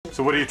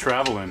So what do you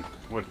travel in?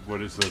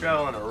 What is the...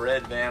 Travel in a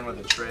red van with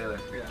a trailer.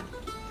 Yeah.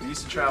 We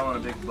used to travel on a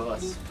big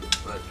bus,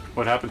 but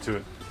What happened to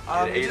it?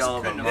 it ate all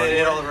of our money. It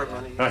ate all of our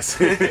money. I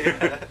see.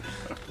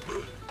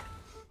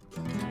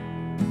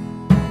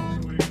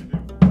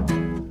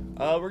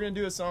 We're gonna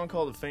do a song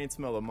called "The Faint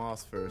Smell of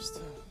Moss"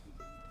 first.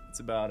 It's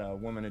about a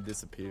woman who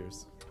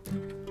disappears.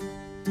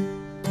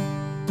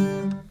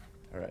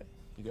 All right,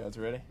 you guys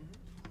ready?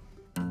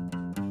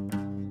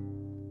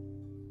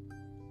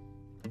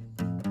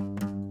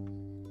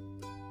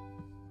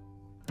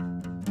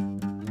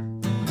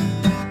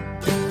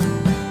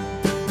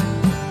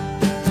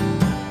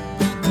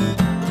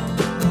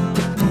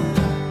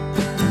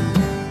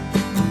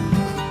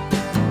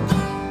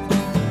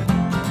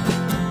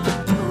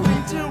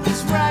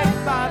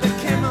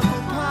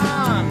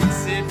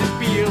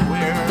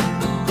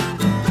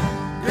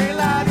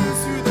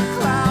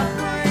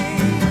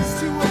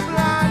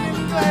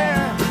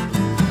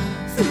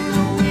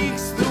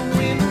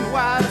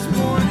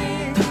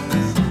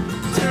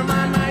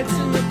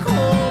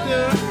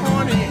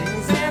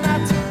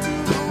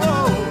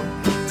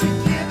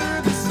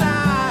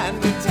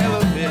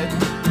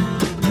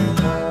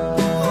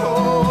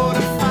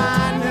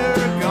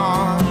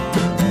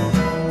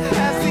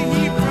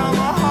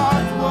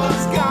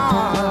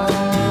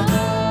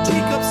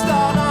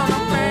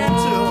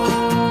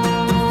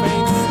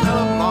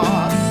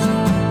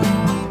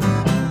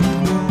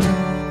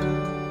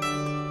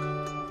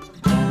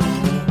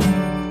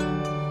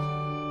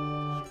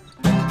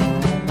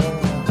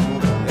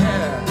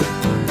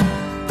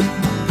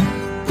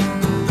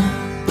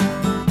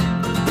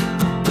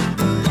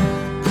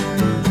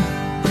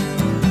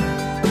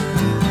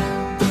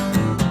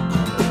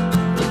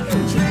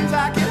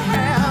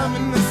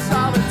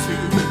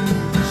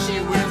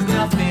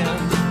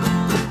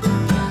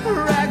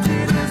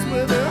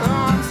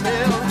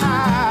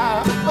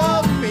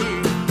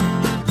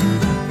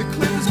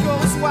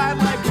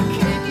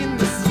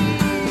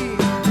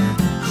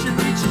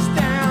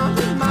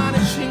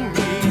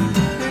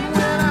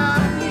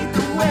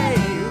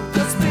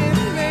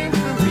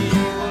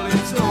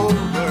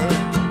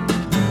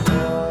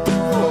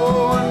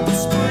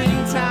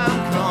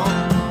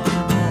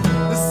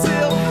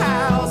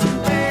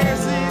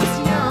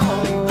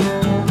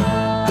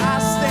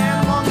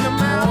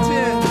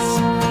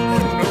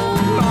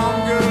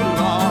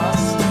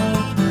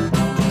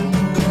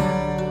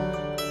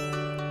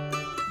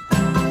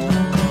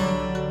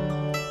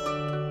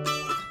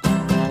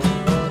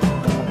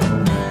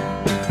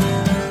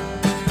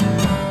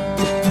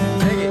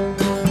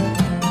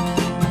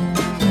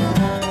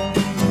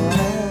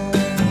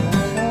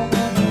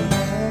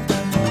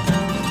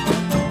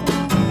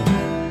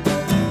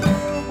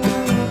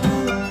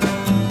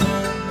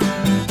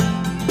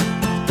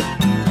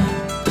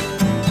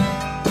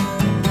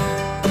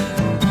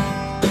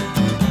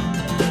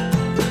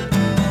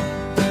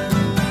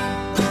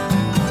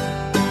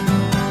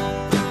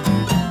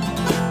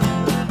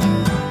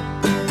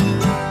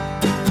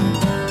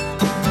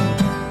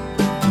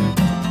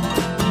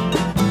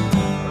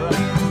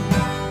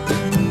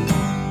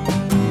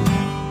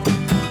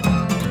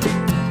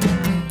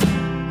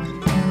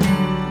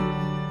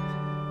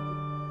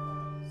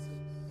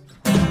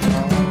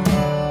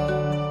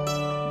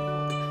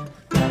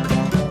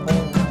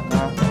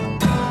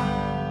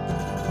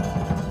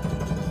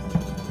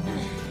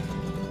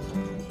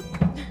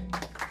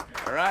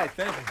 All right,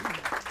 thank you.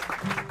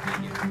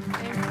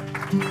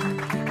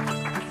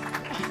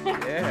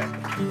 Yeah.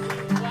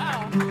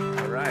 Wow.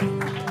 All right.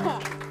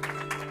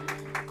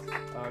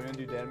 We're gonna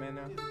do Dead Man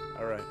now?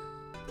 All right.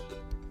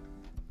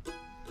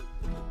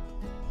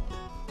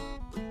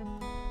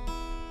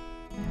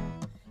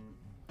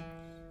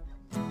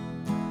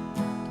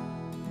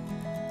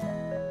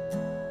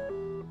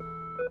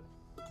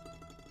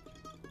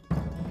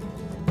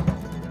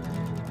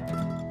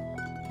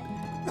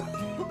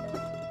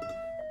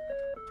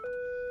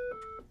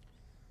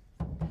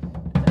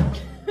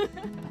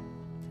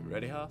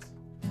 Ready, Hoss?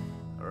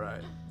 All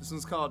right. This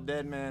one's called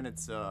Dead Man.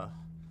 It's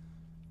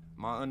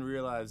my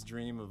unrealized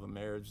dream of a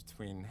marriage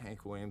between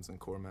Hank Williams and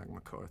Cormac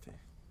McCarthy.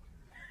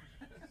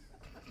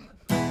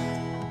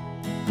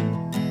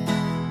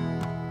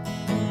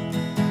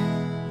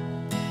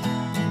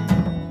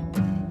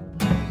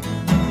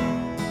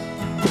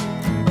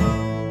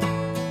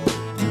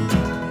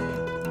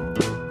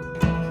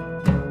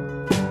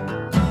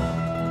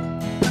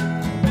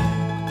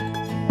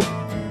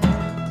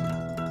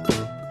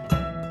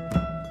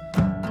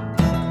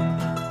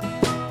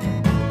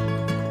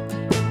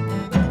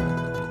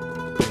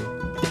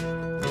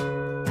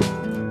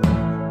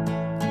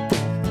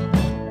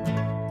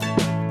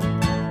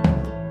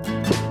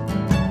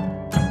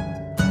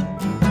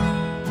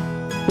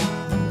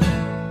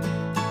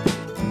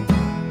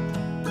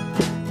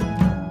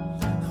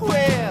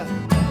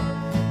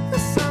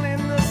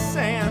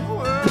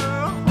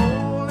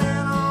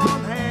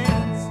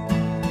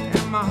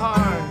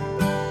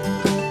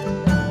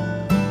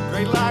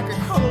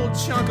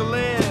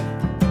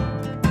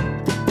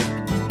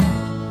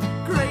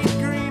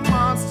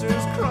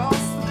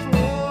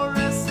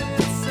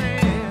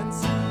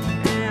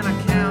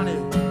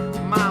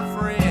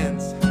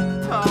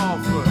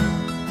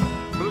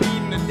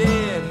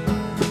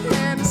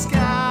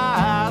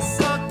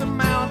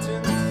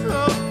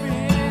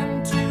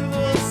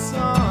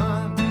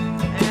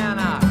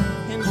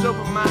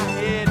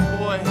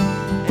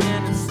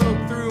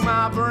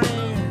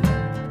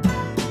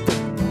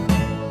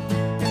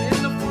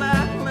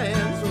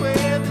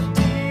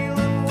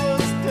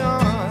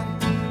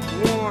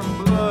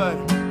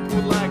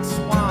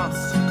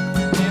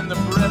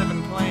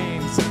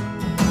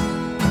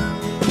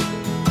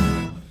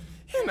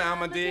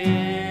 I'm a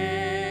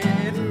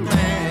dead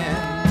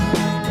man.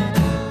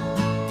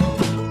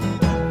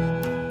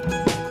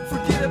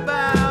 Forget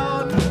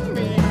about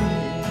me,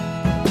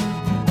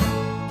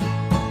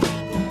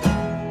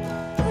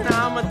 and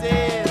I'm a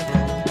dead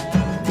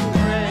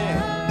man.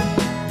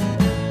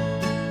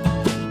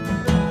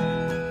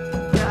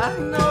 Got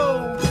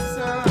no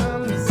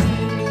sun to see.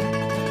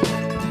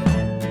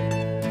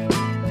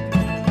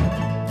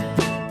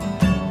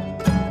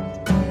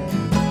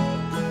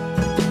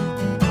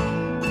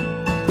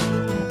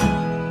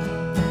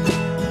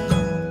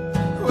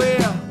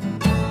 Well,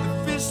 the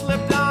fish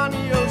slept on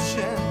the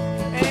ocean,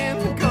 and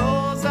the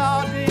gulls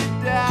all did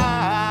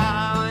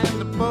die,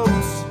 and the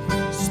boats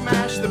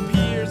smashed the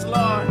piers,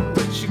 Lord,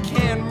 but you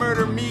can't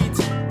murder meat.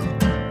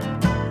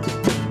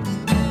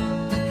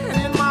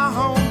 And in my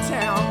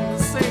hometown,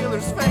 the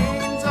sailors'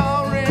 veins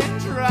all ran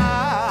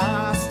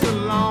dry, still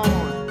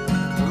alone,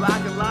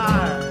 like a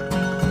liar,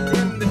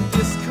 in the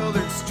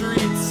discolored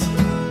streets.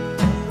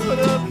 But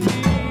up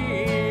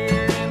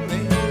here in the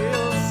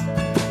hills,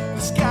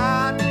 the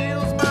sky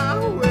kneels my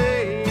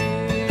way,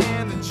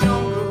 and the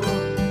jungle,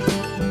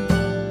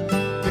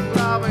 the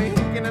lava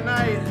in the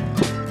night.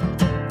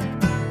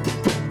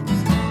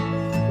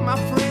 My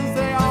friends,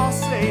 they all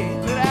say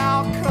that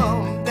I'll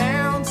come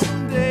down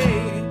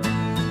someday,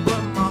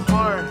 but my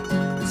heart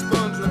is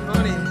sponge with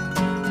honey,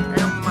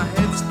 and my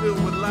head's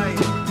filled with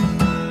light,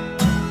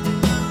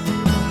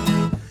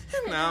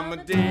 and I'm a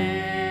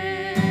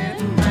dead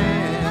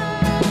man.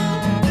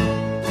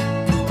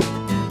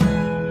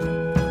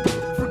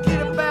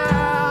 Forget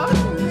about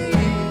me,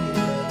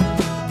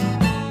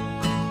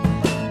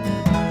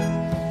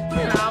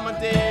 and I'm a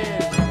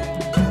dead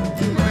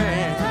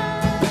man.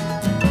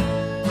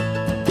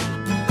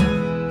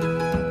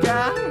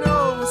 Got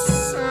no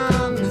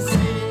sun to see.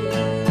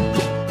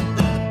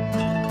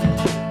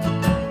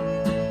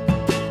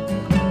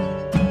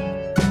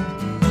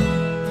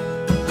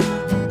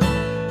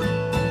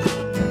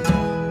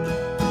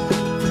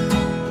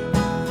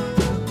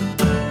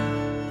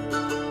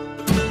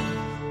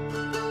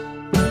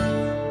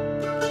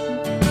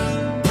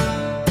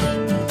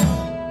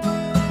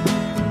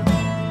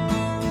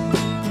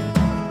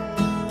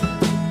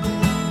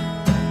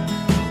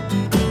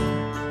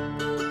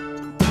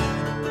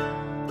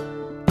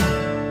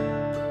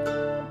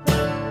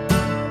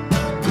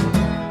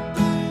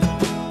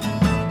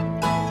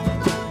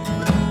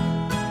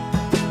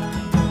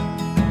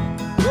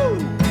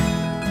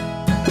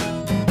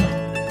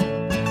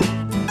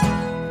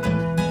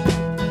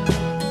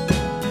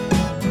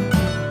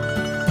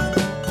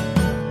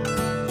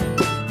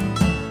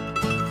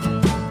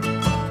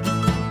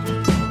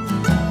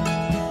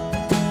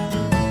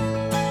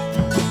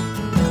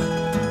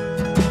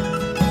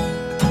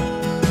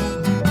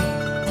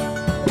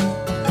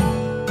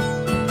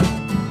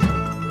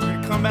 We're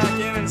gonna come back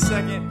in a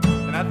second,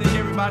 and I think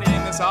everybody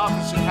in this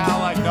office should howl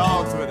like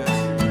dogs with us.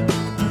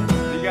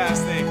 What do you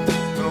guys think? It's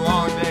been a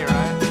long day,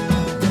 right?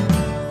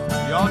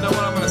 Y'all know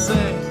what I'm gonna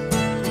say.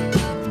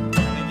 I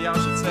think y'all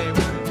should say it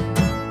with me.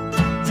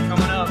 It's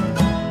coming up.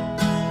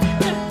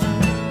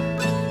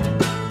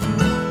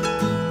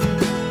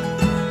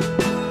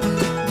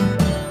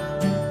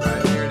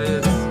 Right, here it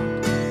is.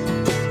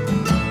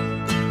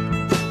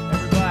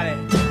 Everybody.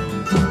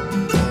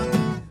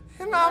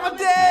 And I'm a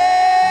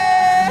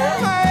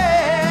dead man.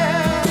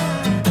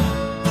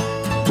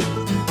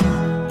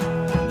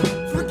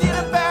 Forget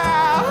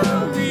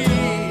about me,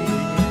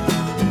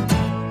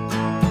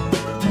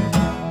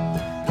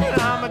 and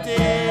I'm a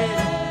dead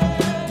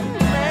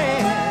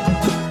man.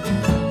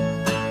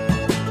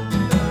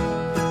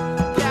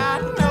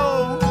 Got no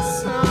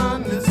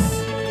sun to see.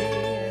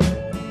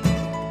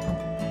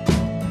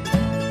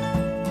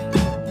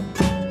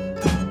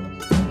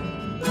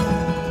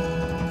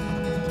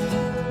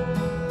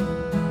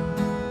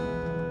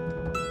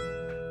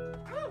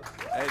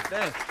 Hey,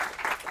 thanks.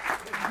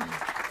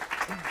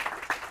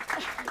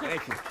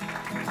 Thank you.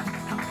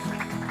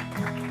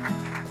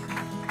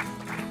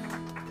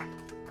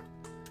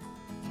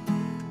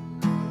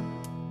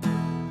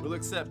 We'll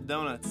accept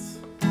donuts.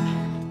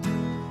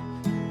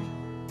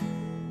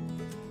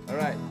 All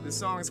right, this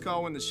song is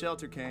called When the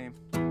Shelter Came.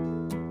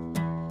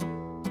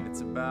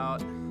 It's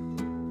about a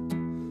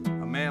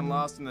man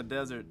lost in the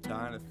desert,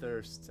 dying of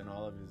thirst, and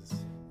all of his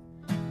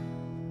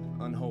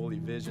unholy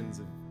visions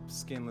of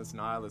skinless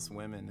and eyeless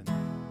women and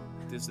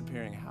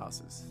disappearing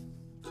houses.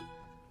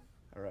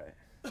 All right.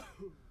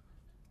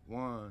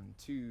 1,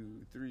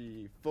 2,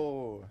 3,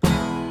 4.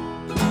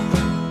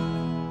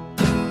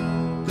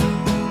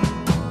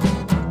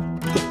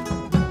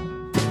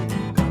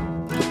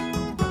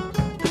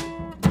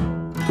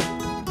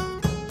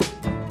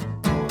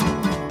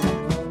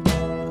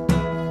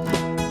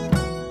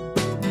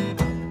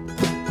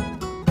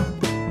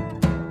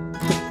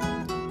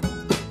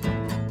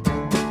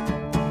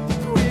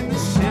 When the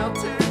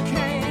shelter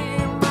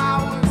came, I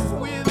was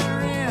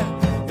withering.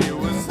 It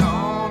was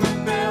on a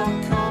bell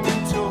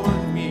coming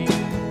toward me.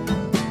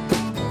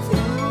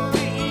 Through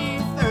the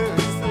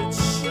ethers that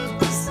shook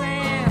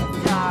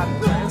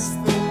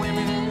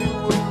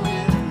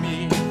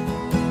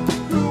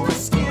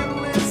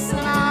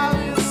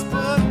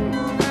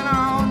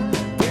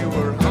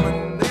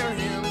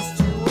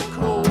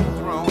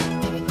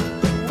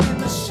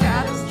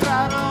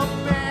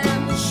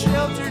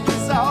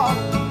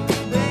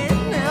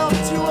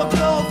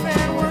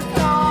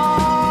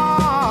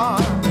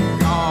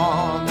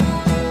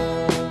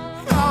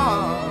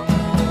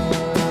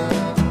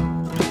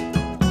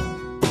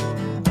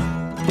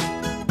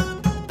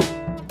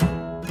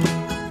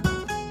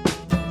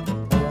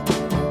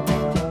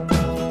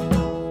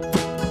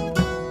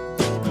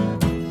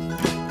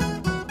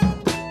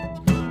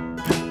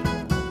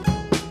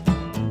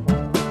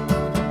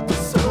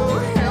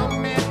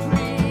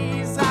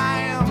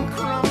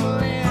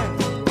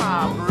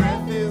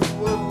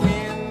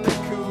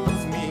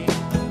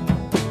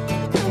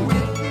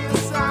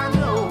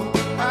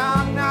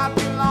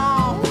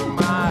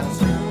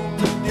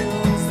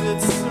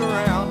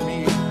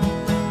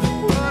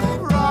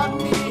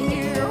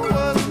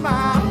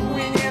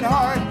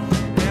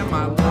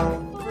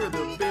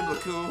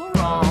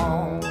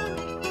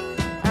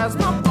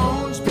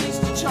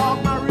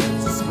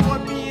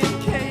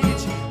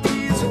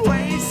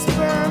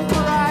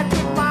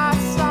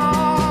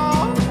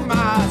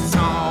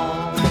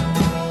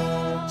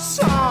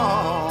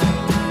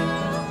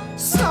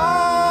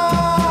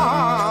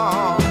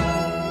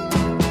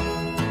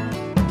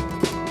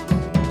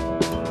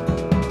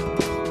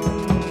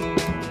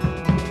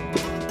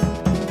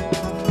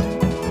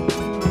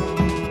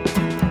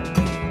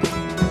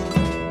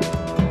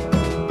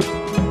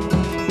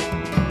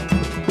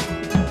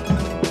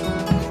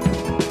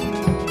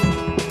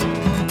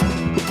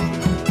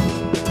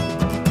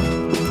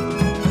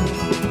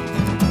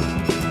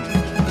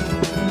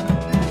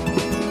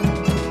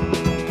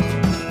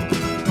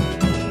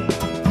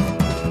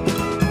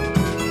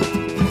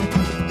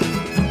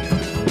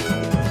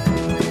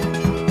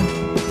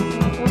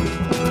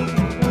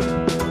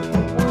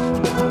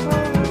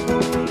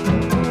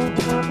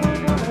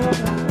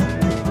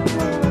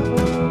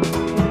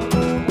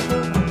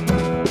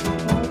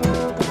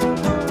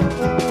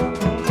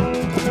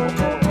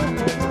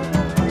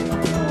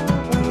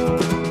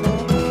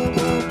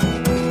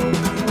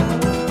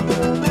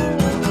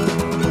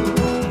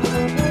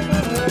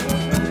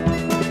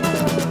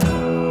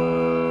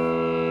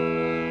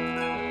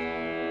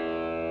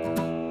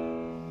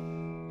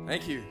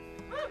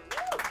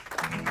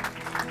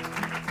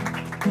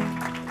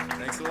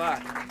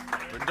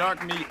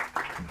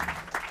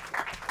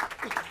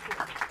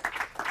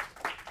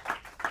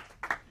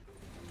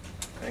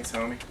Thanks,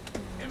 homie.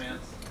 Hey, man.